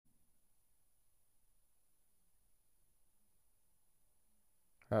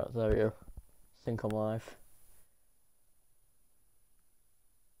Right, there we go. Think I'm live.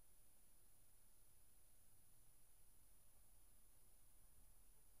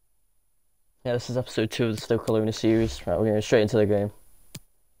 Yeah, this is episode 2 of the Stokalona series. Right, we're going straight into the game.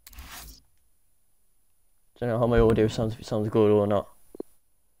 Don't know how my audio sounds, if it sounds good or not.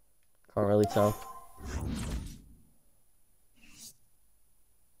 Can't really tell.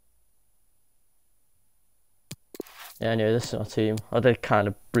 Yeah, anyway, this is our team. I did kind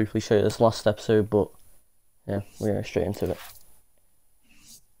of briefly show you this last episode, but yeah, we're going straight into it.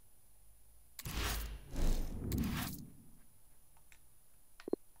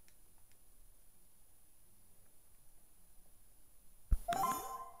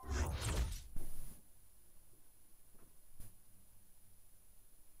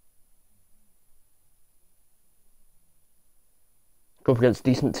 Go up against a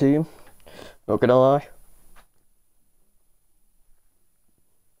decent team, not gonna lie.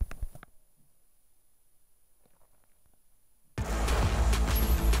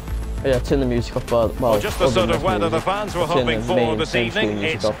 Yeah, turn the music off. Well, just the sort of weather the fans were hoping for this evening.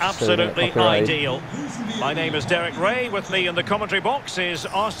 It's absolutely ideal. My name is Derek Ray. With me in the commentary box is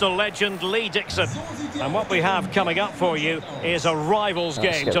Arsenal legend Lee Dixon. And what we have coming up for you is a rivals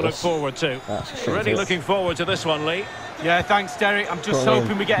game to look forward to. Really looking forward to this one, Lee. Yeah, thanks, Derek. I'm just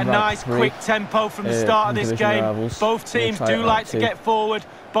hoping we get a nice, quick tempo from the start of this game. Both teams do like to get forward,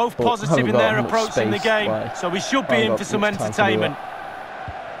 both positive in their approach in the game, so we should be in for some entertainment.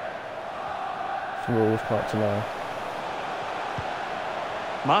 Rules part tomorrow.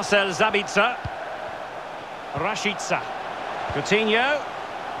 Marcel Sabitzer, Rashica, Coutinho,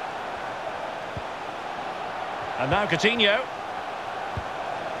 and now Coutinho,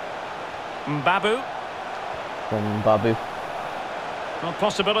 Mbabu. From Babu. Well,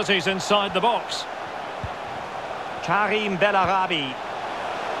 possibilities inside the box. Karim Bellarabi.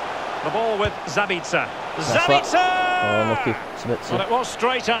 The ball with Sabitzer. Sabitzer! Oh, lucky. Sabitzer. Well, it was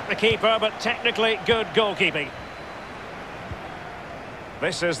straight at the keeper, but technically good goalkeeping.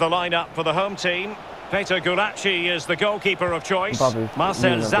 This is the lineup for the home team. Peter Gulacsi is the goalkeeper of choice. Babu.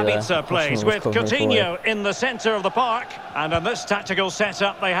 Marcel Sabitzer plays with Coutinho in the centre of the park. And in this tactical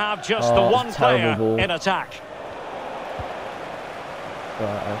setup, they have just the one player in attack.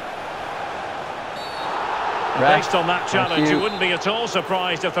 Based on that challenge, you wouldn't be at all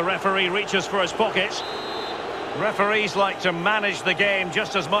surprised if the referee reaches for his pocket. Referees like to manage the game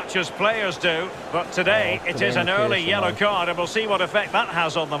just as much as players do, but today it is an early yellow card, and we'll see what effect that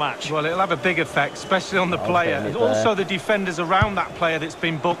has on the match. Well, it'll have a big effect, especially on the player, and also the defenders around that player that's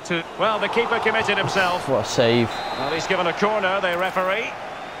been booked to. Well, the keeper committed himself. What a save. Well, he's given a corner, the referee.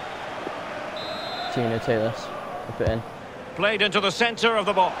 Tino, take this. Put it in. Played into the centre of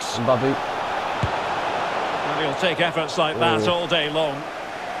the box. Babu. And he'll take efforts like that all day long.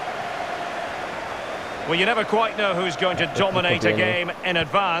 Well, you never quite know who's going to dominate a game in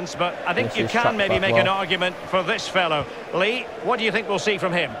advance, but I think you can maybe make an argument for this fellow. Lee, what do you think we'll see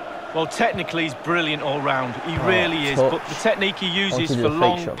from him? Well, technically he's brilliant all round. He really is, but the technique he uses for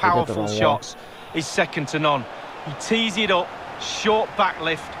long, powerful shots is second to none. He tees it up, short back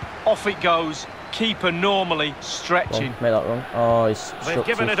lift, off it goes. Keeper normally stretching. Made that wrong. Oh, he's They've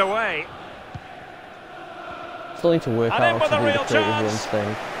given it away. Still need to work out how to do the creative runs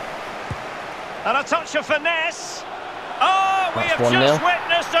thing. And a touch of finesse. Oh, we have just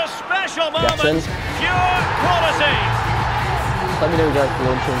witnessed a special moment. Pure quality. Let me know guys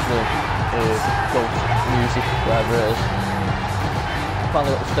below in terms of goal music, whatever it is.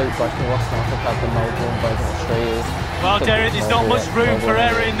 Finally got the Stoke back from last time. I think I had the Melbourne back in Australia. Well, Derek, there's not much room for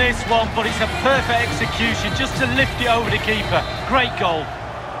error in this one, but it's a perfect execution just to lift it over the keeper. Great goal.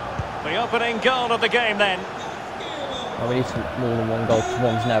 The opening goal of the game then. Well, we need more than one goal because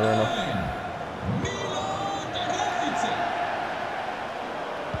one's never enough.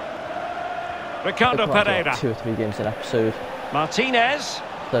 Ricardo Pereira. 2 or 3 games an episode. Martinez.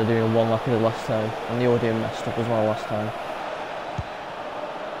 Instead of doing one like I did last time. And the audio messed up as well last time.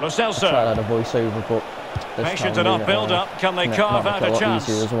 Lo Celso. I tried to add a voiceover, but patient enough build-up. Can they carve out a chance?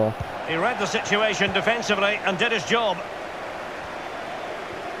 As well. He read the situation defensively and did his job.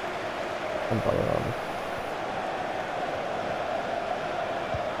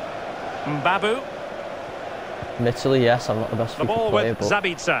 Mbabu. Admittedly, yes, I'm not the best FIFA player, but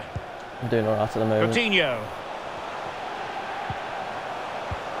Sabitzer. I'm doing alright at the moment. Coutinho.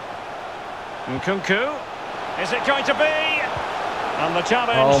 Nkunku. Is it going to be? And the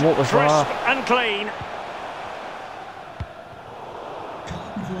challenge, crisp and clean.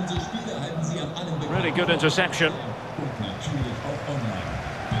 Really good interception.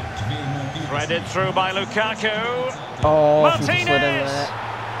 Threaded through by Lukaku. Oh, Martinez.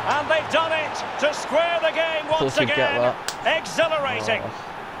 And they've done it to square the game once again. Exhilarating. Oh.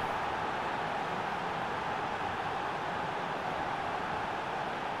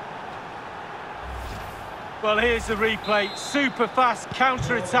 Well, here's the replay. Super fast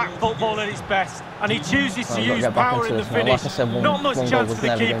counter-attack football at its best. And he chooses to use power in the finish. Like said, not much chance for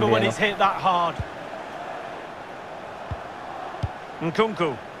the keeper when it's hit that hard.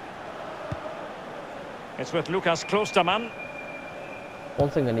 Nkunku. It's with Lucas Klostermann.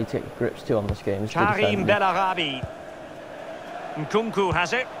 One thing they need to get grips to on this game is Karim Bellarabi. Nkunku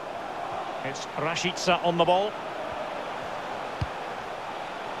has it. It's Rashica on the ball.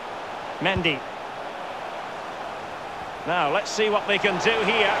 Mendy. Now, let's see what they can do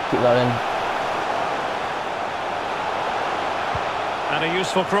here. Keep that in. And a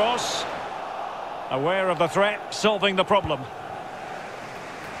useful cross. Aware of the threat, solving the problem.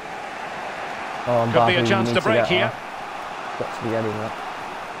 Oh, could be a chance to break here. Got to be getting that.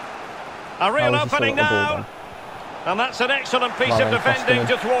 A real opening now. And that's an excellent piece of defending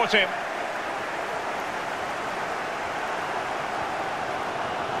to thwart him.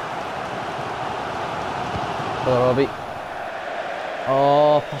 Hello, Robbie.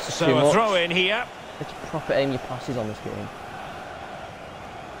 Oh, passes too much. So a throw in here. It's proper aim your passes on this game.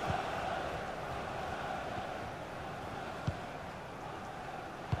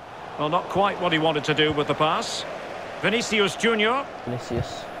 Well, not quite what he wanted to do with the pass. Vinicius Junior.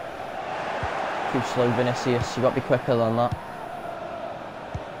 Vinicius. Too slow, Vinicius. You've got to be quicker than that.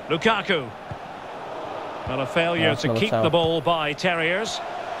 Lukaku. Well, a failure to keep the ball by Terriers.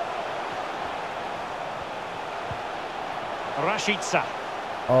 Rashica.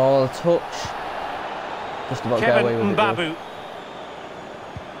 Oh, the touch. Just about to get away with it. Mbabu.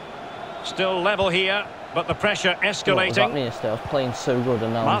 Still level here, but the pressure escalating. I was playing so good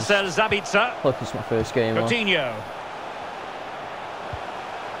and now Marcel Sabitzer. Look, it's my first game. Coutinho.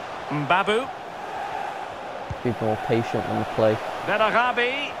 Mbabu. Be more patient when we play.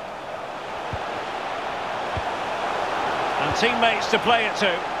 Bellarabi. And teammates to play it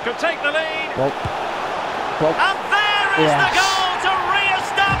to. Could take the lead. Well. And there is the goal to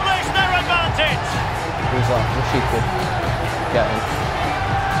re-establish their advantage. Who's that? Rashica. Get him.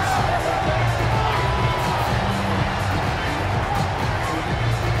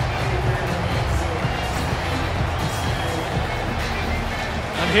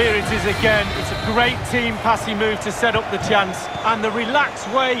 And here it is again. It's a great team passing move to set up the chance. And the relaxed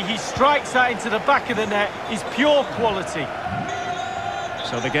way he strikes that into the back of the net is pure quality.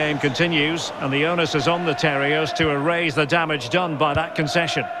 So the game continues, and the onus is on the Terriers to erase the damage done by that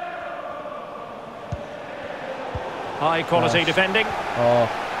concession. High quality defending. Oh,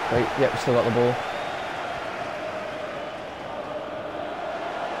 wait, yep, we still got the ball.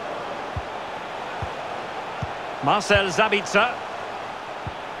 Marcel Sabitzer.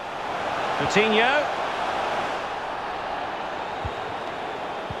 Coutinho.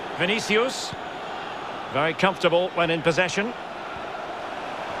 Vinicius. Very comfortable when in possession.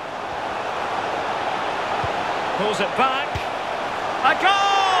 Pulls it back. A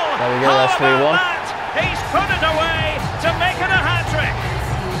goal! There we go, that's 3-1. He's put it away to make it a hat-trick.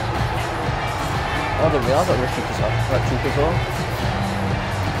 I didn't realise that Rashica's hat-trick as well.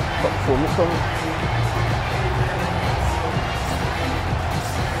 Got performance on it.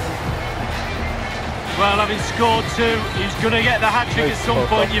 Well, having scored two, he's going to get the hat-trick at some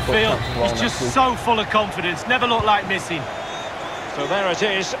point, you feel. He's just so full of confidence, never looked like missing. So there it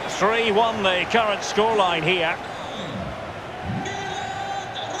is, 3-1 the current scoreline here.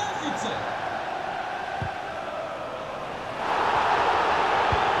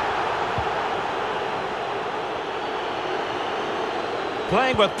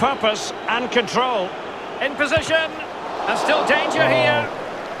 Playing with purpose and control. In position, and still danger here.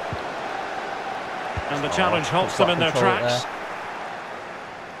 And the challenge halts them in their tracks.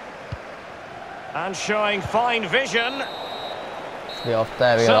 And showing fine vision. There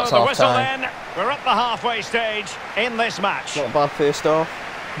we go, so the whistle then, we're at the halfway stage in this match. Not a bad first half.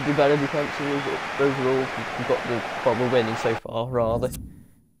 Could be better defensively, but overall we've got the probably winning so far, rather.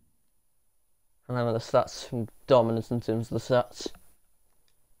 And then with the stats, dominance in terms of the stats.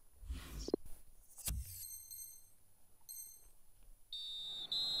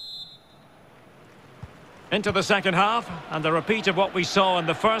 Into the second half, and the repeat of what we saw in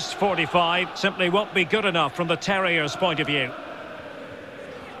the first 45 simply won't be good enough from the Terriers' point of view.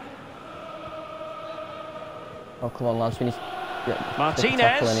 Oh, come on, lads, we need to get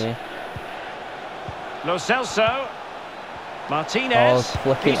Martinez. Lo Celso. Martinez.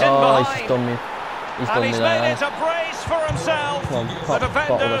 Oh, he's in behind. He's done me. And he's made it a brace for himself. Come on, the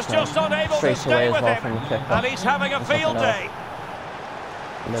defender's just unable to stay with him. And he's having a field day.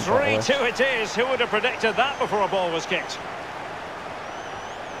 3-2 it is. Who would have predicted that before a ball was kicked?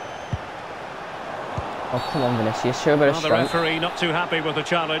 Oh, come on, Vinicius, show a bit of strength. The referee not too happy with the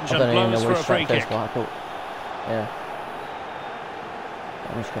challenge and blows for a free kick. Yeah.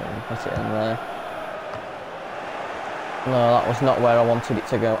 I'm just going to put it in there. No, that was not where I wanted it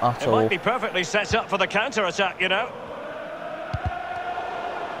to go at all. It might be perfectly set up for the counter-attack, you know.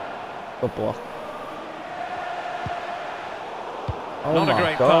 Good block. Oh not my a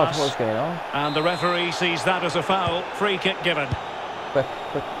great God, pass. what's going on? And the referee sees that as a foul. Free kick given. Quick.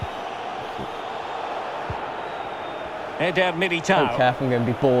 Eder Militao. I don't care if I'm going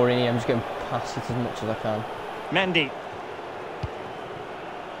to be boring here, I'm just going to pass it as much as I can. Mendy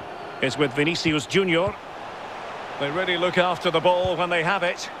is with Vinicius Junior. They really look after the ball when they have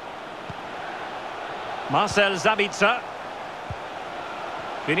it. Marcel Sabitzer.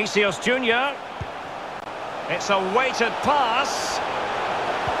 Vinicius Junior. It's a weighted pass.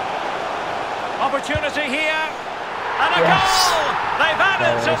 Opportunity here. And a goal! They've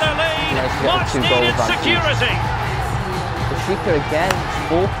added to the lead. Much needed security. Besiktas again, it's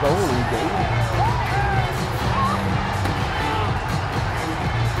fourth goal in the game.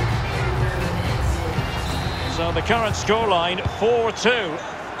 So the current scoreline 4-2.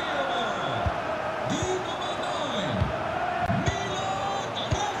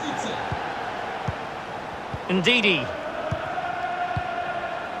 Ndidi.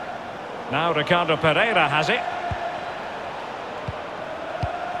 Now Ricardo Pereira has it.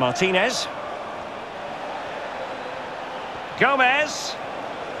 Martinez. Gomez.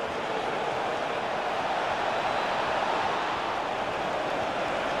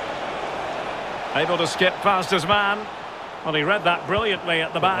 Able to skip past his man. Well, he read that brilliantly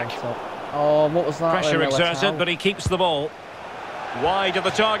at the back. Oh, what was that? Pressure exerted, but he keeps the ball. Wide of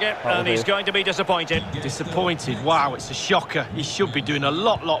the target, and he's going to be disappointed. Disappointed? Wow, it's a shocker. He should be doing a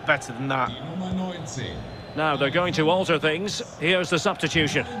lot better than that. Now they're going to alter things. Here's the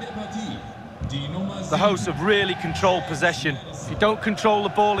substitution. The hosts have really controlled possession. If you don't control the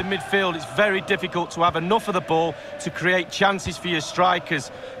ball in midfield, it's very difficult to have enough of the ball to create chances for your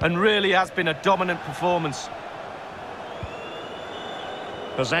strikers, and really has been a dominant performance.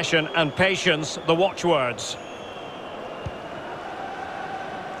 Possession and patience, the watchwords.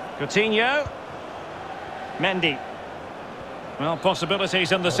 Coutinho. Mendy. Well,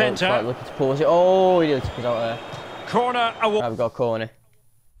 possibilities in the centre. Looking to pause it. Oh, he did took it out there. Corner away. Now we've got a corner.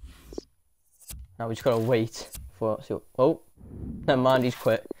 Now we just got to wait for it. Oh, never mind, he's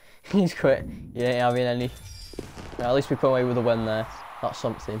quit. He's quit. He ain't having any. Now, at least we come away with a win there. That's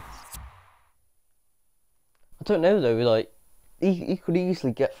something. I don't know though, like, he could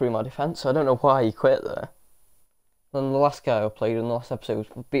easily get through my defence. I don't know why he quit there. And the last guy I played in the last episode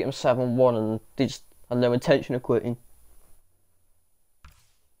beat him 7-1 and they just had no intention of quitting.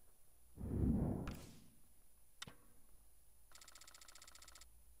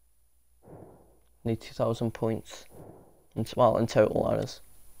 Need 2,000 points. Well, in total, that is.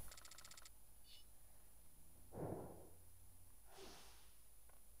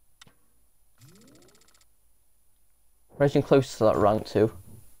 We're edging close to that rank too.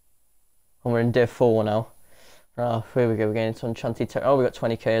 And we're in Div 4 now. Oh, here we go, we're getting into enchanted territory. Oh, we got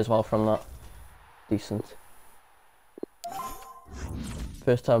 20k as well from that. Decent.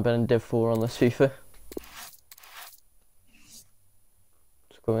 First time I've been in Div 4 on this FIFA. It's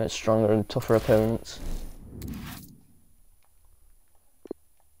going to get stronger and tougher opponents.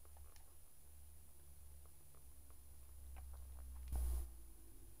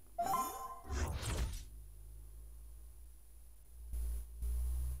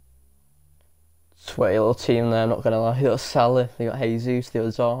 Sweaty little team there, not gonna lie. They got Salah, they got Jesus, they got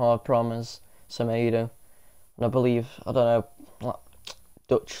Zaha, Promes, Semedo, and I believe, I don't know, like,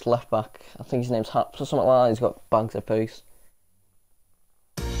 Dutch left back. I think his name's Haps or something like that. He's got bags of pace.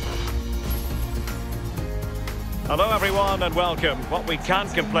 Hello everyone and welcome. What we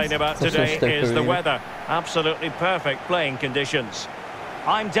can't complain about today is the weather. Absolutely perfect playing conditions.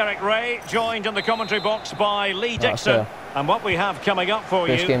 I'm Derek Ray, joined in the commentary box by Lee Dixon. And what we have coming up for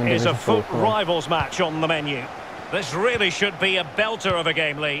you is a foot rivals match on the menu. This really should be a belter of a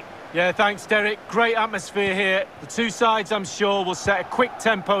game, Lee. Yeah, thanks, Derek. Great atmosphere here. The two sides, I'm sure, will set a quick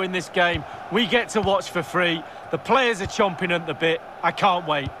tempo in this game. We get to watch for free. The players are chomping at the bit. I can't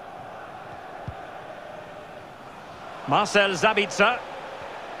wait. Marcel Sabitzer.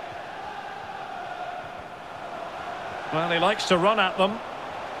 Well, he likes to run at them.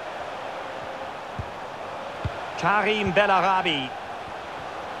 Karim Bellarabi.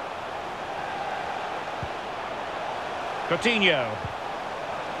 Coutinho.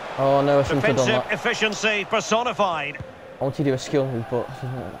 Oh no, I shouldn't have done that. Defensive efficiency personified. I want to do a skill move, but...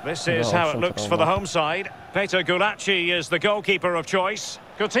 This is how it looks for the home side. Peter Gulacsi is the goalkeeper of choice.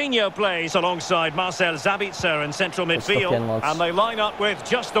 Coutinho plays alongside Marcel Sabitzer in central midfield. And they line up with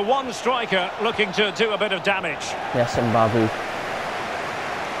just the one striker looking to do a bit of damage. Yes, and Babu.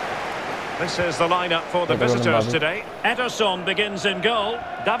 This is the lineup for the visitors today. Ederson begins in goal.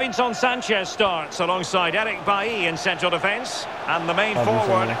 Davinson Sanchez starts alongside Eric Bailly in central defence. And the main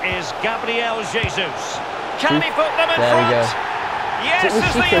forward is Gabriel Jesus. Can he put them in front? Yes, is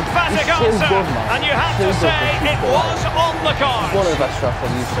the emphatic answer. And you have to say it was on the cards. One of the best shots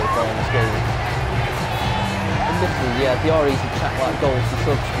I've used so far in this game. Literally, yeah, they are easy to check like goals and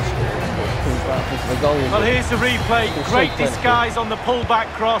subs to score, but it comes back into the goal. Well, here's the replay. Great disguise on the pull-back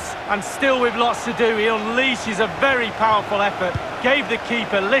cross, and still with lots to do, he unleashes a very powerful effort. Gave the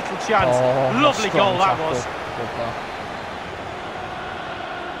keeper little chance. Lovely goal that was.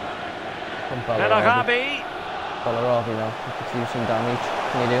 Belarabi. Belarabi now. He could do some damage.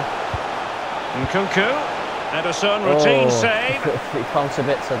 Can he do? Nkunku. Ederson, routine save. He counts a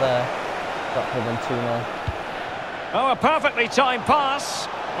bit to there. That could have been 2-0. Oh, a perfectly timed pass.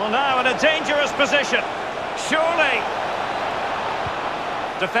 Well, now in a dangerous position. Surely.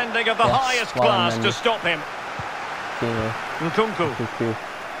 Defending of the highest class to stop him. Nkunku.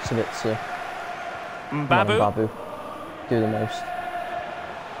 Sabitzer. Babu. Do the most.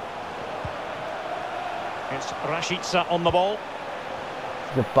 It's Rashica on the ball.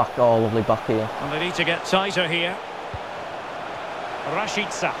 The back, lovely back here. And they need to get tighter here.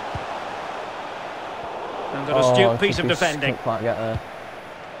 Rashica. And an astute piece of defending. Can't quite get there.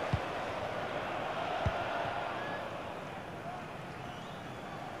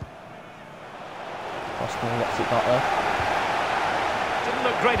 Boston gets it back there. Didn't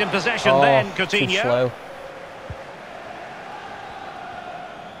look great in possession then, Coutinho. Too slow.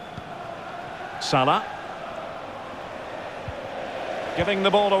 Salah. Giving the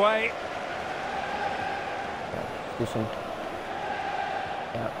ball away. Do some.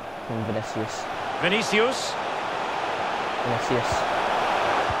 Yeah, from Vinicius. Vinicius.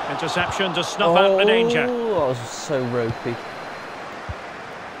 Interception to snuff out the danger. That was so ropey.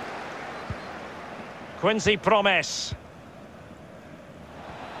 Quincy Promes.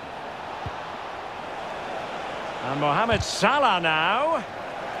 And Mohamed Salah now.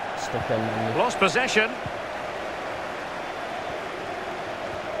 Stuck in, man. Lost possession.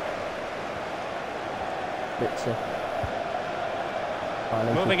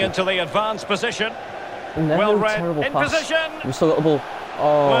 Moving into the advanced position. Well read in position. We still got the ball.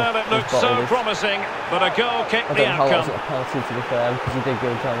 Well, it looked so promising, but a goal kicked the outcome. I don't know how it was a penalty, to be fair, because he did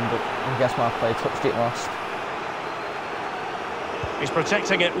go down, but I guess my player touched it last. He's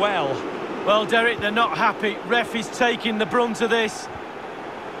protecting it well. Well, Derek, they're not happy. Ref is taking the brunt of this.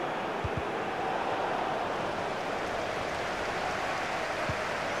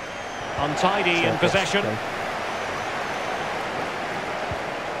 Untidy in possession.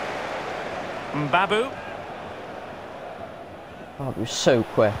 Babu. Oh, it was so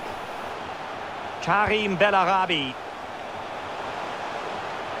quick. Karim Belarabi.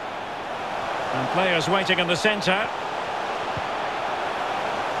 And players waiting in the centre.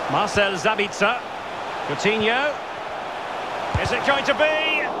 Marcel Sabitzer. Coutinho. Is it going to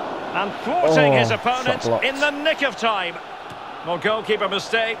be? And thwarting his opponent in the nick of time. Well, goalkeeper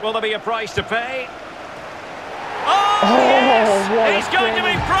mistake. Will there be a price to pay? Yes! He's going to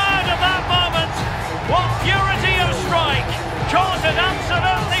be proud of that moment. What purity of strike. Caught it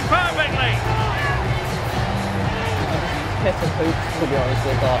absolutely perfectly. Hit and hoops, to be honest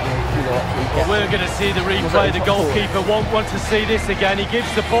with that. Well, we're going to see the replay. The goalkeeper won't want to see this again. He gives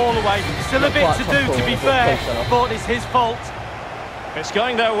the ball away. Still a bit to do, to be fair, but it's his fault. It's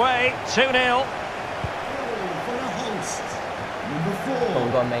going their way. 2-0. But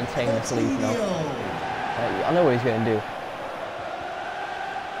we've got to maintain this lead now. I know what he's going to do.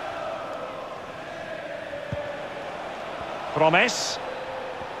 Promes.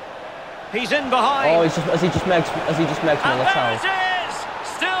 He's in behind. Oh, has he just megged Militao? There it is!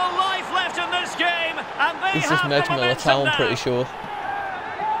 Still life left in this game, and they He's just megged Militao, I'm pretty sure.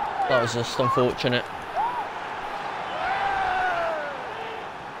 That was just unfortunate.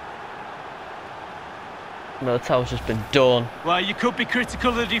 Militao's just been done. Well, you could be critical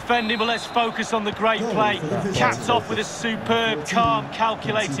of the defending, but let's focus on the great play. Capped off with a superb, calm,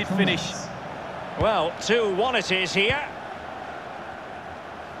 calculated finish. Well, 2-1 it is here.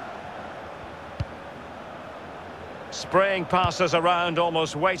 Spraying passes around,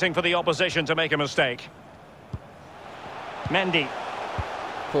 almost waiting for the opposition to make a mistake. Mendy.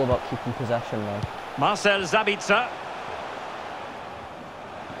 It's all about keeping possession now. Marcel Sabitzer.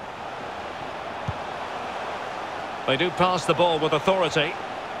 They do pass the ball with authority.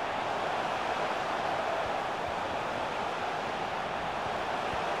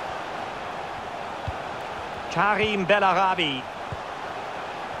 Karim Bellarabi.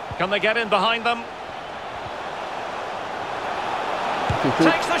 Can they get in behind them?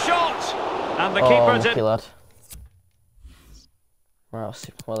 Takes the shot! And the keeper did. Lad. Right, let's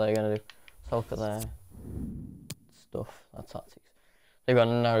see what they're going to do. Let's look at their stuff, their tactics. They've got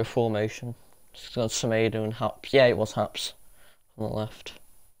a narrow formation. It's got Semedo and Haps. Yeah, it was Haps on the left.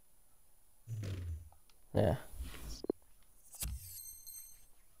 Yeah.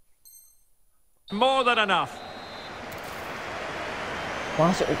 More than enough.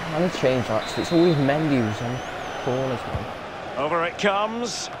 Why is it? I need to change that. So it's always Mendy who's on corners, man. Over it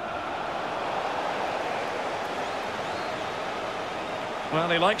comes. Well,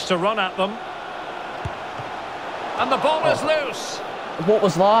 he likes to run at them. And the ball is loose. What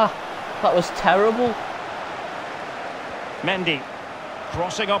was that? That was terrible. Mendy.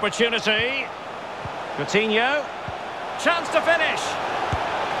 Crossing opportunity. Coutinho. Chance to finish.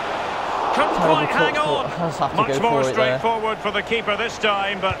 Couldn't quite hang on. Much more straightforward for the keeper this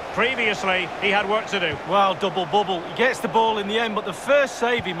time, but previously he had work to do. Well, double bubble. He gets the ball in the end, but the first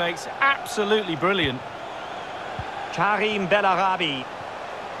save he makes, absolutely brilliant. Karim Bellarabi.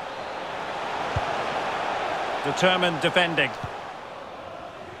 Determined defending.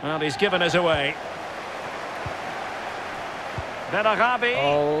 Well, he's given us away. Bellarabi.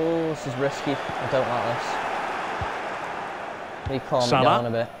 Oh, this is risky. I don't like this. He calm down a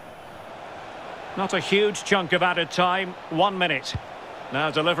bit. Not a huge chunk of added time. 1 minute. Now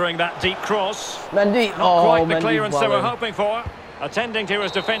delivering that deep cross. Mendy. Not quite the clearance they were hoping for. Attending to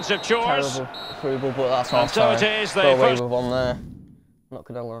his defensive chores. Terrible. Throughball, but that's half time. So it is. Go away with one there. Not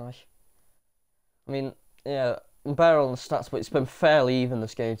gonna lie. I mean, yeah, I'm better on the stats, but it's been fairly even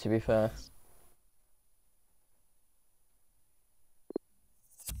this game, to be fair.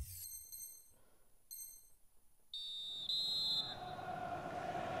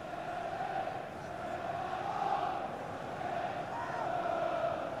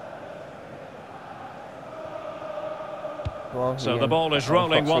 So the ball is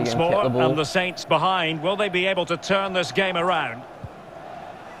rolling once more, and the Saints behind. Will they be able to turn this game around?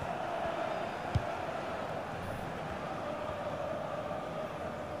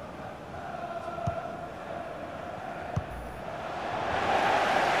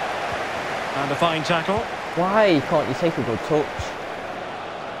 And a fine tackle. Why can't you take a good touch?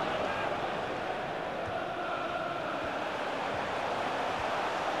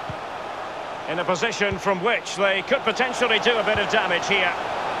 In a position from which they could potentially do a bit of damage here.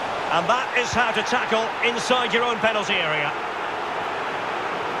 And that is how to tackle inside your own penalty area.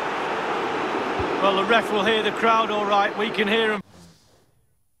 Well, the ref will hear the crowd all right. We can hear him.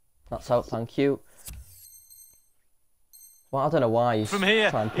 That's out, thank you. Well, I don't know why he's from here.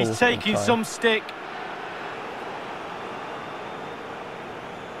 He's taking some stick.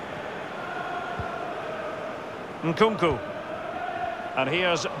 Nkunku. And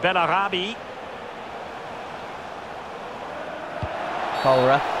here's Bellarabi. Foul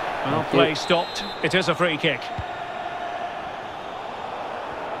ref. Well, play stopped. It is a free kick.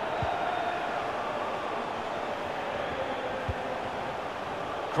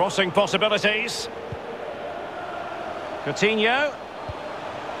 Crossing possibilities. Coutinho.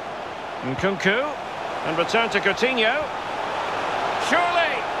 Nkunku. And return to Coutinho.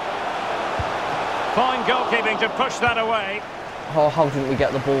 Surely. Fine goalkeeping to push that away. Oh, how didn't we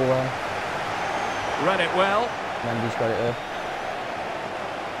get the ball there? Read it well. Mendy's got it here.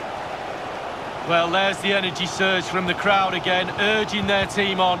 Well, there's the energy surge from the crowd again, urging their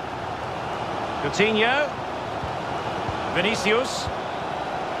team on. Coutinho. Vinicius.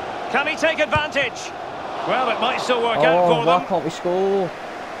 Can he take advantage? Well, it might still work out for them. Why can't we score?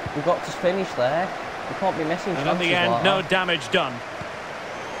 We've got to finish there. We can't be missing chances. And in the end, like no damage done.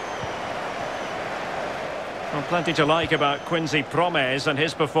 Well, plenty to like about Quincy Promes and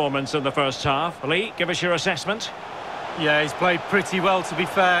his performance in the first half. Lee, give us your assessment. Yeah, he's played pretty well, to be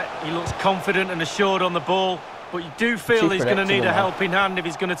fair. He looks confident and assured on the ball, but you do feel he's going to need a helping hand if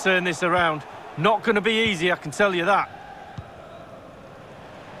he's going to turn this around. Not going to be easy, I can tell you that.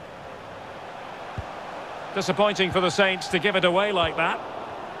 Disappointing for the Saints to give it away like that.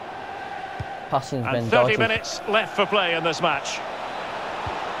 Passing's been 30 minutes left for play in this match.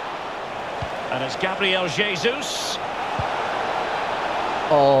 And it's Gabriel Jesus.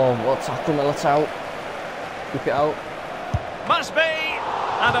 Oh, what tackle, Militao. Keep it out. Must be.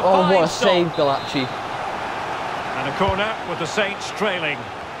 And a fine what a stop. save, Galacci. And a corner with the Saints trailing.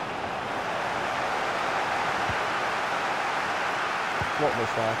 What was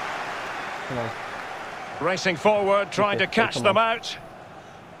that? Come on. Racing forward, trying to catch them out.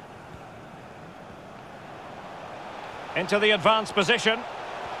 Into the advanced position.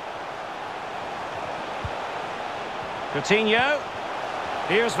 Coutinho.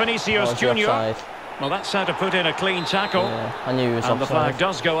 Here's Vinicius Junior. Well, that's how to put in a clean tackle. Yeah, I knew he was and offside. The flag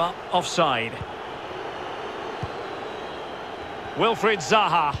does go up, offside. Wilfried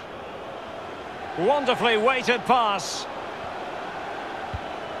Zaha. Wonderfully weighted pass.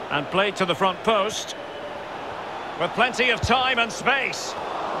 And played to the front post. With plenty of time and space.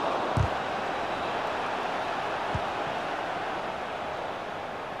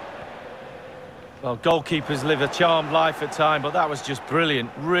 Well, goalkeepers live a charmed life at time, but that was just brilliant.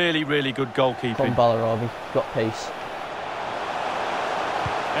 Really, really good goalkeeping. Come on, Balarabi, got pace.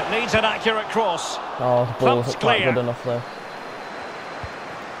 It needs an accurate cross. Oh, the ball wasn't quite good enough though.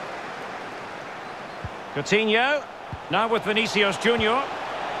 Coutinho, now with Vinicius Junior.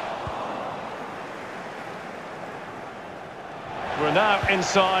 We're now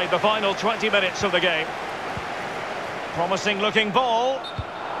inside the final 20 minutes of the game. Promising looking ball.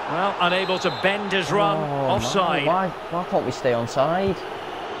 Well, unable to bend his run. Offside. No, why can't we stay onside?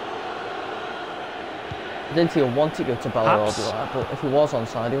 I didn't even want to go to Balarabi like that, but if he was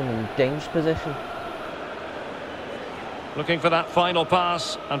onside, he was in a dangerous position. Looking for that final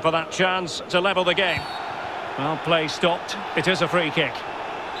pass and for that chance to level the game. Well, play stopped. It is a free kick.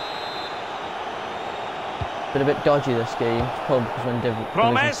 Been a bit dodgy this game, probably because when Division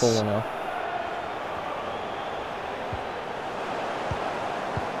 4 now.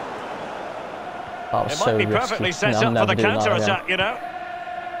 That was it so might be risky. perfectly set up for the counter-attack, you know.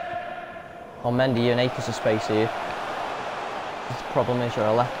 Oh, Mendy, you're in acres of space here. The problem is you're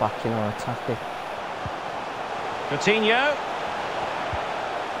a left-back, you know, attacking. Coutinho.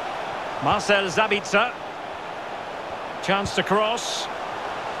 Marcel Sabitzer. Chance to cross.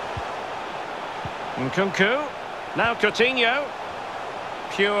 Nkunku. Now Coutinho.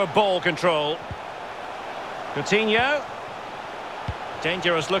 Pure ball control. Coutinho.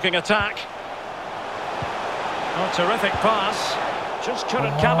 Dangerous looking attack. Oh, terrific pass. Just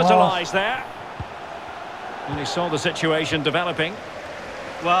couldn't capitalise there. And he saw the situation developing.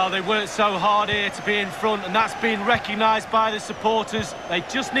 Well, they worked so hard here to be in front, and that's been recognised by the supporters. They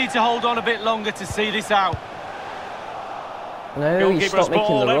just need to hold on a bit longer to see this out. No, you stop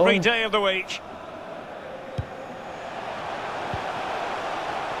making the run. Every day of the week.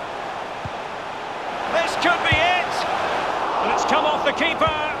 This could be it. And it's come off the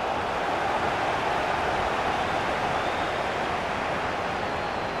keeper.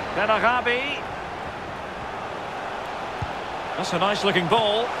 Benarabi. That's a nice looking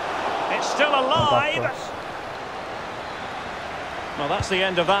ball. It's still alive. Well, that's the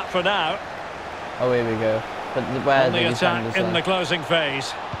end of that for now. Oh, here we go. But where on the attack in the closing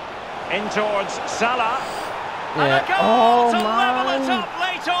phase. In towards Salah. Yeah. And a goal to level it up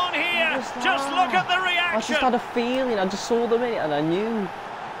late on here. Just look at the reaction. I just had a feeling. I just saw them in it and I knew.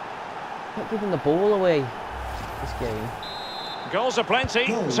 Not giving the ball away this game. Goals are plenty.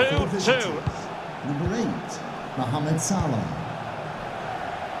 2-2. Number 8, Mohamed Salah.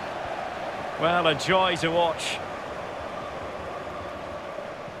 Well, a joy to watch.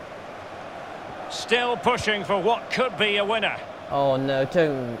 Still pushing for what could be a winner. Oh no,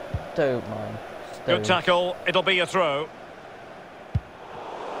 don't mind. Good tackle, it'll be a throw.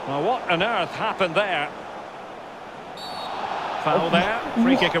 Well, what on earth happened there? Foul there,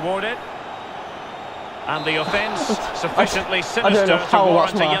 free kick awarded. And the offence sufficiently sinister to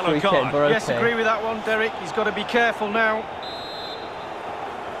warrant a yellow card. Okay. Yes, agree with that one, Derek. He's got to be careful now.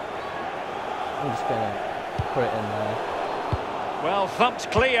 I'm just going to put it in there. Well,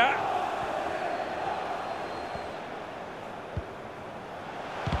 thumped clear.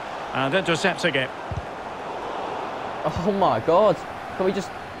 And intercepting it. Oh my God. Can we just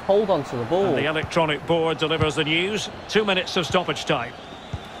hold on to the ball? And the electronic board delivers the news. 2 minutes of stoppage time.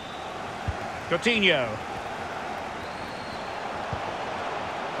 Coutinho.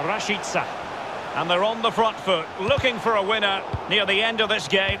 Rashica. And they're on the front foot, looking for a winner near the end of this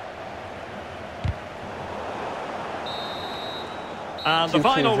game. And the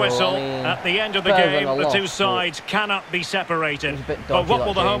final whistle at the end of the game. The two sides cannot be separated. But what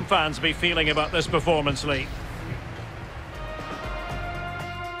will the home fans be feeling about this performance, Lee?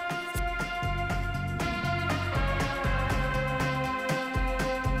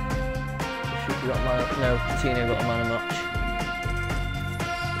 No, Coutinho got a man of match.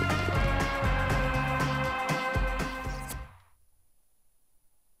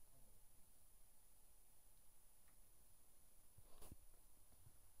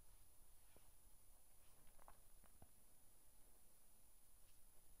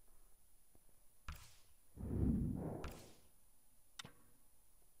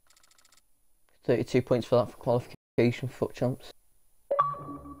 32 points for that for qualification, foot champs.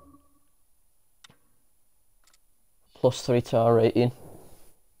 +3 to our rating.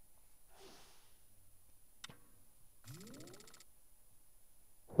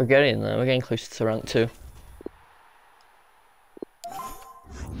 We're getting there, we're getting closer to rank 2.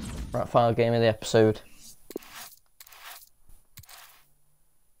 Right, final game of the episode.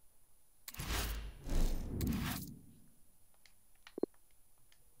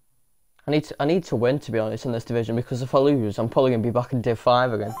 I need to win, to be honest, in this division, because if I lose, I'm probably going to be back in Div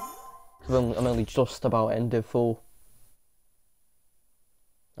 5 again. Because I'm only just about in Div 4.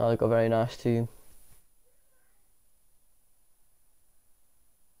 Oh, they've got a very nice team.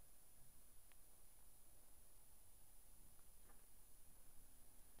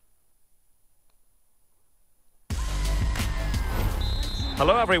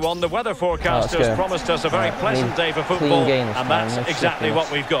 Hello everyone, the weather forecasters promised us a very pleasant day for football, and that's exactly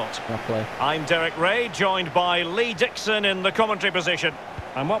what we've got. I'm Derek Ray, joined by Lee Dixon in the commentary position.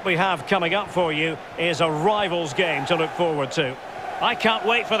 And what we have coming up for you is a rivals game to look forward to. I can't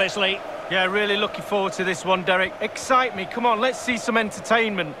wait for this, Lee. Yeah, really looking forward to this one, Derek. Excite me, come on, let's see some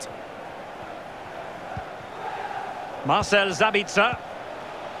entertainment. Marcel Sabitzer.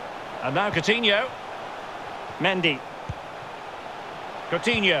 And now Coutinho. Mendy.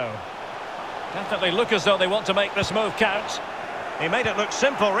 Coutinho. Definitely look as though they want to make this move count. He made it look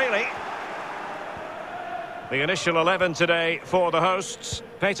simple, really. The initial 11 today for the hosts.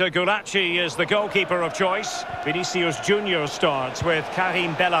 Peter Gulacsi is the goalkeeper of choice. Vinicius Junior starts with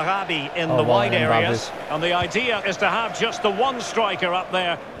Karim Bellarabi in the wide areas. And the idea is to have just the one striker up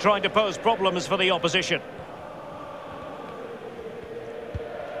there trying to pose problems for the opposition.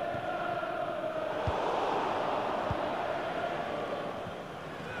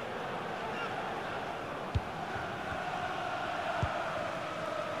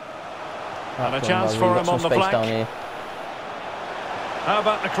 And a chance for him on the flank. How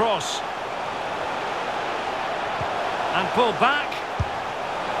about the cross? And pulled back.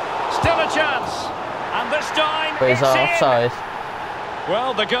 Still a chance. And this time it's offside.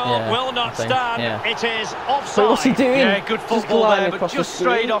 Well, the goal will not stand. Yeah. It is offside. So what's he doing? Yeah, good football there, but just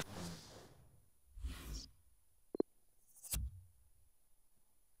straight off.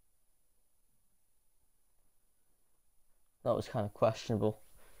 That was kind of questionable.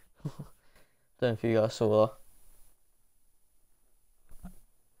 Don't know if you guys saw that.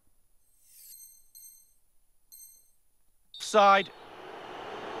 Side.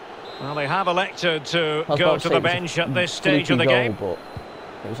 Well, they have elected to go to the bench at this stage of the game. But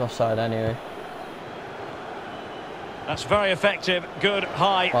it was offside anyway. That's very effective. Good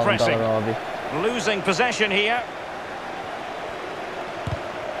high pressing. Losing possession here.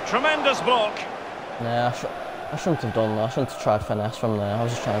 Tremendous block. Nah, I shouldn't have done that. I shouldn't have tried finesse from there. I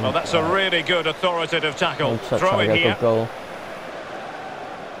was just trying. Well, that's a really good authoritative tackle. Throw in here. Good goal.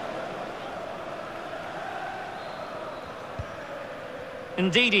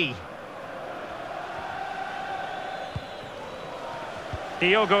 Ndidi.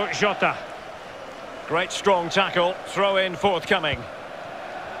 Diogo Jota. Great strong tackle. Throw in forthcoming.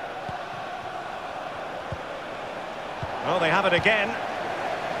 Oh, they have it again.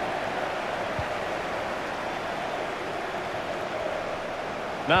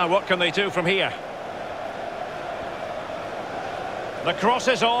 Now, what can they do from here? The cross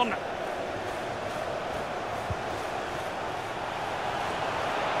is on.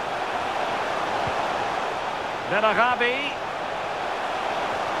 Bellarabi.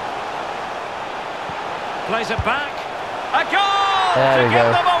 Plays it back. A goal to give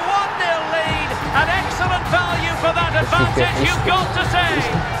them a 1-0 lead. An excellent value for that advantage, you've got to say.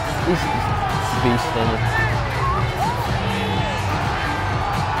 He's beast in it.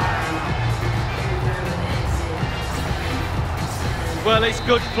 Well, it's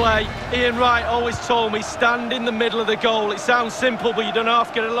good play. Ian Wright always told me, stand in the middle of the goal. It sounds simple, but you don't have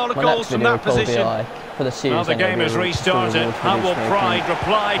to get a lot of goals from that position. For the series, the game has restarted. How will Pride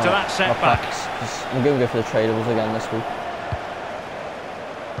reply to that setback? I'm going to go for the tradables again this week.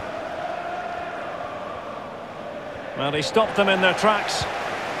 Well, he stopped them in their tracks.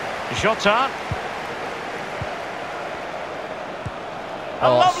 Jota. A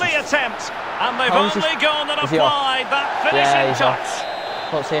lovely attempt. And they've only gone and applied that finishing touch.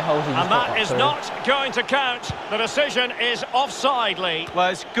 And that is not going to count. The decision is offside, Lee. Well,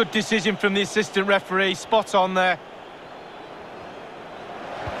 it's a good decision from the assistant referee. Spot on there.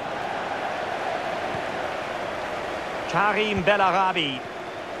 Karim Bellarabi.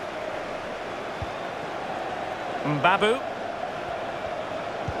 Mbabu.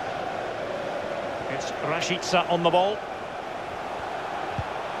 It's Rashica on the ball.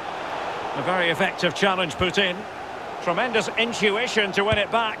 A very effective challenge put in. Tremendous intuition to win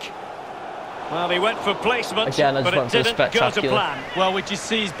it back. Well, he went for placement, again, but it didn't go to plan. Well, we just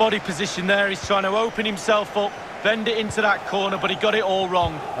see his body position there. He's trying to open himself up, bend it into that corner, but he got it all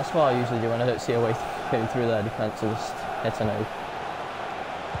wrong. That's what I usually do when I don't see a way going through their defence. I just hit an O.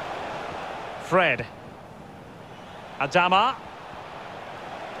 Fred. Adama.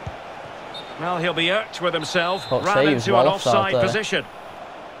 Well, he'll be irked with himself. Ran into an offside position.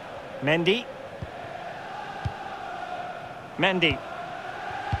 Mendy. Mendy.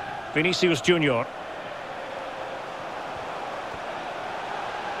 Vinicius Junior.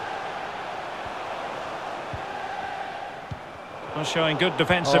 Well, showing good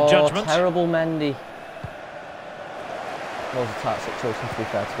defensive judgment. Terrible Mendy. Was a tight situation to be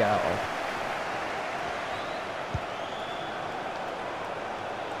fair to get out of.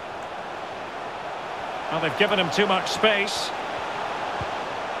 Well, they've given him too much space.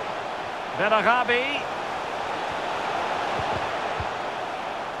 Benarabi.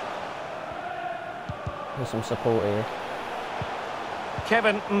 There's some support here.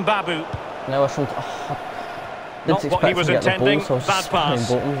 Kevin Mbabu. No, I shouldn't. Not what he was intending. Ball, so bad pass.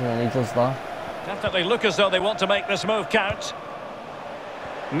 Buttons and then he does that. Definitely look as though they want to make this move count.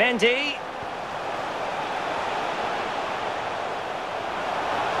 Mendy.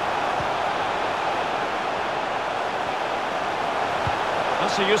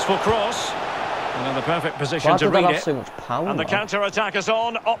 That's a useful cross. And in the perfect position to read it. So much power, and the counter-attack is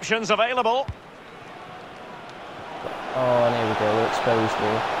on. Options available. Oh, and here we go. We're exposed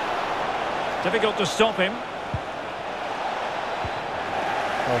here. Difficult to stop him.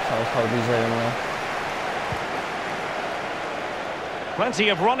 Plenty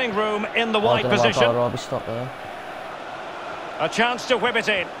of running room in the wide position. There. A chance to whip it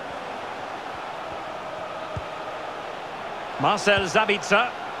in. Marcel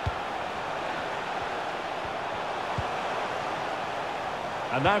Sabitzer.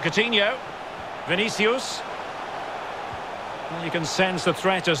 And now Coutinho. Vinicius. Well, you can sense the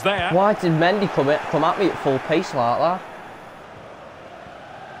threat is there. Why did Mendy come at me at full pace like that?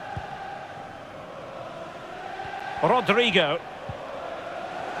 Rodrigo.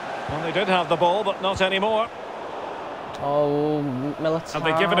 Well, they did have the ball, but not anymore. Oh, Militao. Have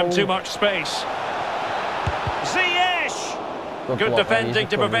they given him too much space? Ziyech! Good defending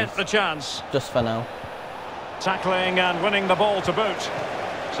to prevent the chance. Just for now. Tackling and winning the ball to boot.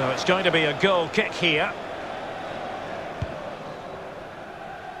 So it's going to be a goal kick here.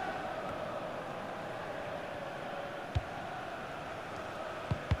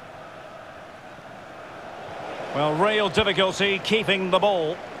 Well, real difficulty keeping the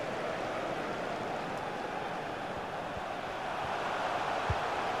ball.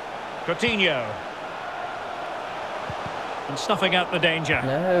 Coutinho. And snuffing out the danger.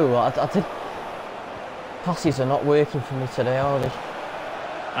 No, I did. Passes are not working for me today, are they?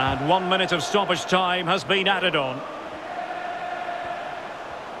 And 1 minute of stoppage time has been added on.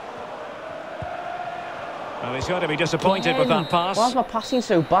 Well, he's going to be disappointed with that pass. Why is my passing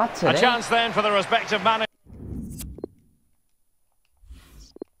so bad today? A chance then for the respective manager.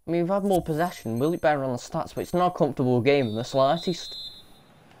 I mean, we've had more possession, will it better on the stats, but it's not a comfortable game in the slightest.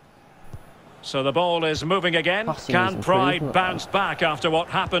 So the ball is moving again. Can Pride bounce back after what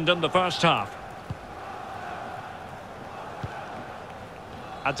happened in the first half?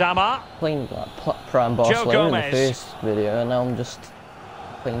 Adama. Playing like Prime Barcelona in the first video, and now I'm just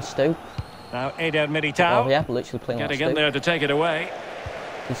playing Stoke. Now Eder Militao. Oh yeah, literally playing getting like in there to take it away.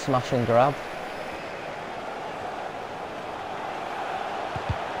 He's smash and grab.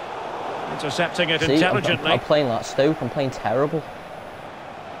 Intercepting it intelligently. I'm playing like Stoke, I'm playing terrible.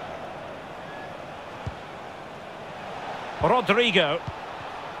 Rodrigo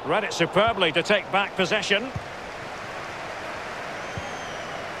read it superbly to take back possession.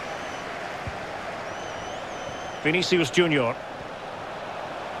 Vinicius Junior.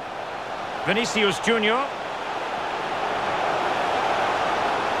 Vinicius Junior.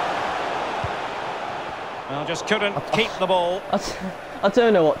 Well, just couldn't keep the ball. I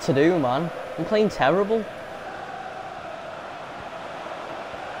don't know what to do, man. I'm playing terrible.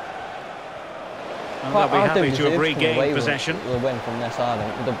 And they'll be happy to have regained possession. We'll win from this, I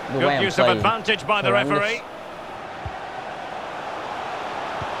think. The Good way use I'm of advantage by the referee.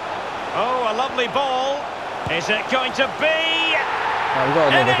 Oh, a lovely ball. Is it going to be? We've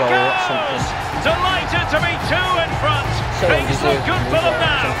got another goal. That's something. Delighted to be two in front. So things look good for them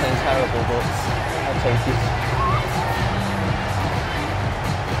now. I'm playing terrible, but I'll take it.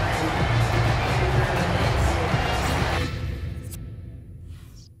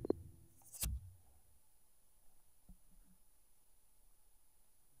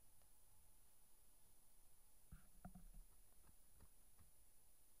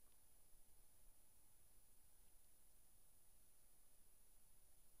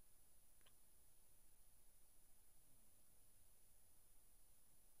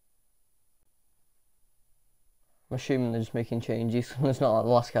 I'm assuming they're just making changes. It's not like the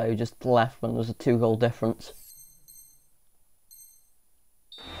last guy who just left when there was a 2-goal difference.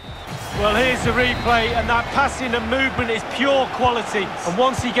 Well, here's the replay, and that passing and movement is pure quality. And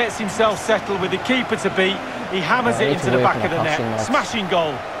once he gets himself settled with the keeper to beat, he hammers it into the back of the net. Smashing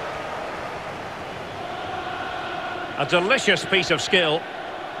goal. A delicious piece of skill.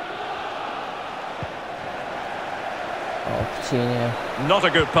 Oh, Coutinho. Not a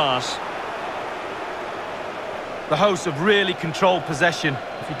good pass. The hosts have really controlled possession.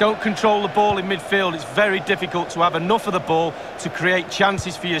 If you don't control the ball in midfield, it's very difficult to have enough of the ball to create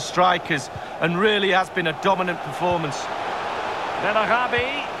chances for your strikers. And really has been a dominant performance.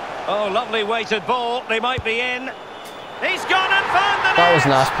 Belarabi. Oh, lovely weighted ball. They might be in. He's gone and found the net. That was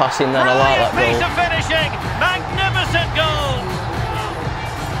nice passing then. I like that goal. Piece of finishing. Magnificent goal.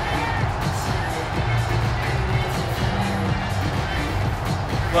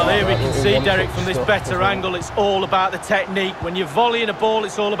 Well, here we can see, Derek, from this better angle, it's all about the technique. When you're volleying a ball,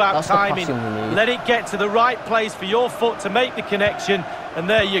 it's all about timing. Let it get to the right place for your foot to make the connection, and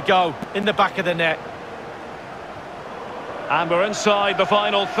there you go, in the back of the net. And we're inside the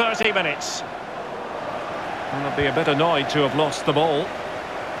final 30 minutes. And I'd be a bit annoyed to have lost the ball.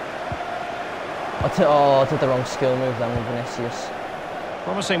 I did the wrong skill move then with Vinicius.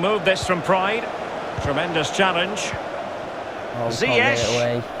 Promising move this from Pride. Tremendous challenge. Oh,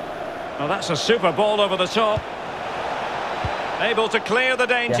 Ziyech. Well, that's a super ball over the top. Able to clear the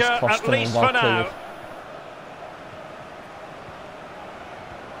danger, yes, at least for now.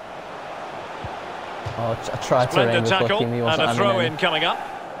 Oh, I tried to Splendid aim with tackle, Lucky, he and a throw-in coming up.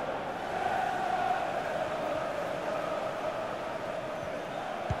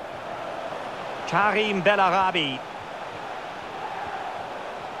 Karim Belarabi.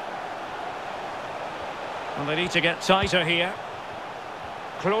 And they need to get tighter here.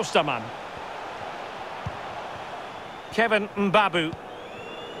 Klosterman. Kevin Mbabu.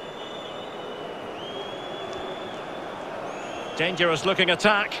 Dangerous looking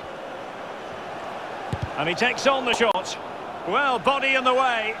attack. And he takes on the shot. Well, body in the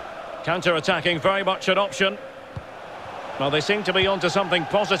way. Counter-attacking, very much an option. Well, they seem to be onto something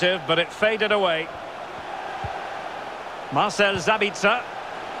positive, but it faded away. Marcel Sabitzer.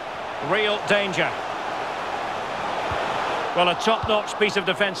 Real danger. Well, a top-notch piece of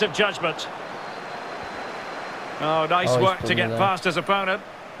defensive judgment. Oh, nice work to get past his opponent.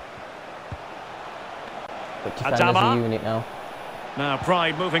 Adama. Unit now. Now,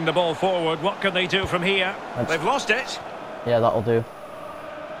 Pride moving the ball forward. What can they do from here? They've lost it. Yeah, that'll do.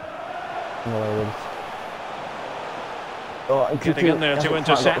 Oh, getting in there to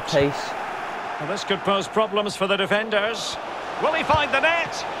intercept. Well, this could pose problems for the defenders. Will he find the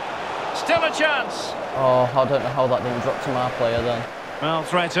net? Still a chance. Oh, I don't know how that didn't drop to my player then. Well,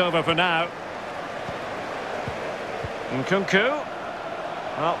 threat over for now. Nkunku.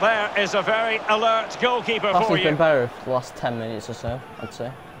 Well, there is a very alert goalkeeper for you. Been better for the last 10 minutes or so, I'd say.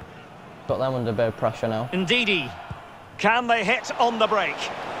 Got them under a bit of pressure now. Ndidi. Can they hit on the break?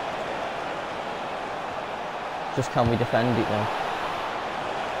 Just can we defend it now?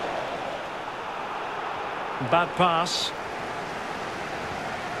 Bad pass.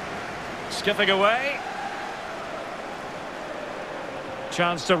 Skipping away.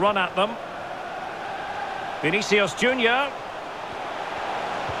 Chance to run at them. Vinicius Junior.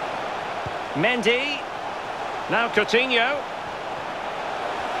 Mendy. Now Coutinho.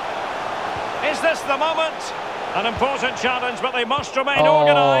 Is this the moment? An important challenge, but they must remain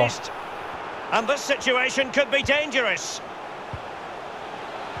organised. And this situation could be dangerous.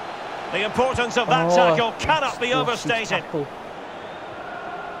 The importance of that tackle cannot be overstated.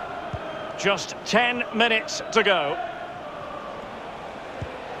 Just 10 minutes to go.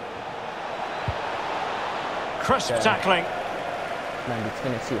 Crisp tackling.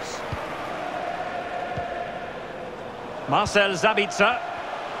 Vinicius. Marcel Sabitzer.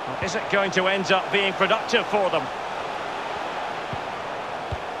 Is it going to end up being productive for them?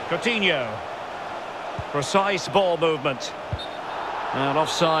 Coutinho. Precise ball movement. And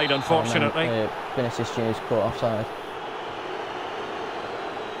offside, unfortunately. Vinicius Junior's caught offside.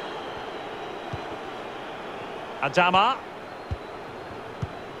 Adama.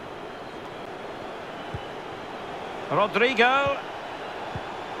 Rodrigo.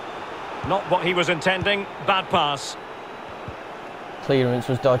 Not what he was intending. Bad pass. Clearance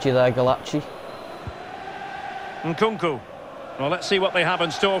was dodgy there, Galacci. Nkunku. Well, let's see what they have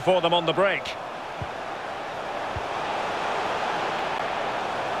in store for them on the break.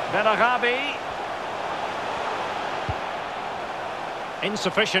 Belarabi.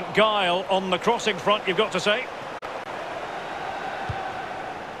 Insufficient guile on the crossing front, you've got to say.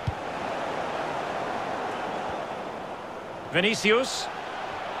 Vinicius.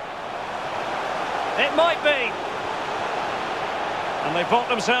 It might be. And they bought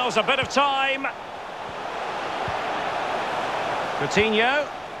themselves a bit of time. Coutinho.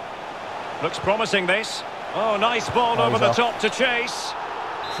 Looks promising, this. Oh, nice ball over the top to chase.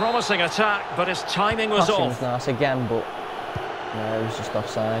 Promising attack, but his timing was Passing off. was nice again, but no, it was just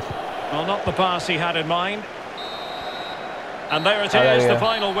offside. Well, not the pass he had in mind. And there it is, the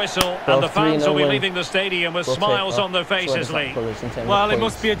final whistle. And the fans will be leaving the stadium with smiles on their faces, Lee. Well, it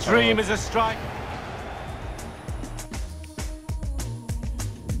must be a dream as a strike.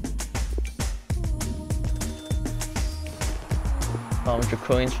 100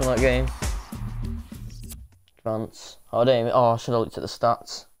 coins from that game. Advance. Oh, I didn't even, I should have looked at the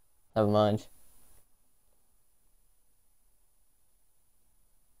stats. Never mind.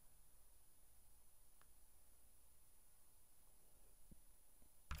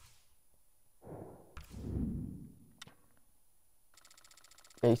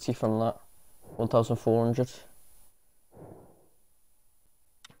 $80 from that. 1,400.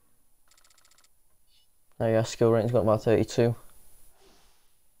 Oh yeah, skill rating's got about 32.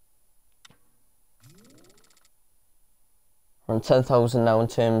 We're on 10,000 now in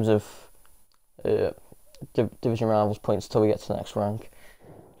terms of division rivals points till we get to the next rank.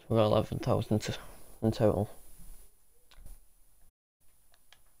 So we've got 11,000 in total.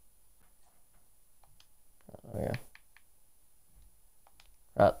 Oh yeah.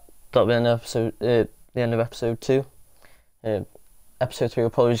 Right, that'll be the end of episode 2. Episode 3 will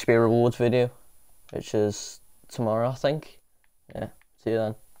probably just be a rewards video, which is tomorrow, I think. Yeah, see you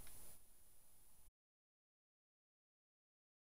then.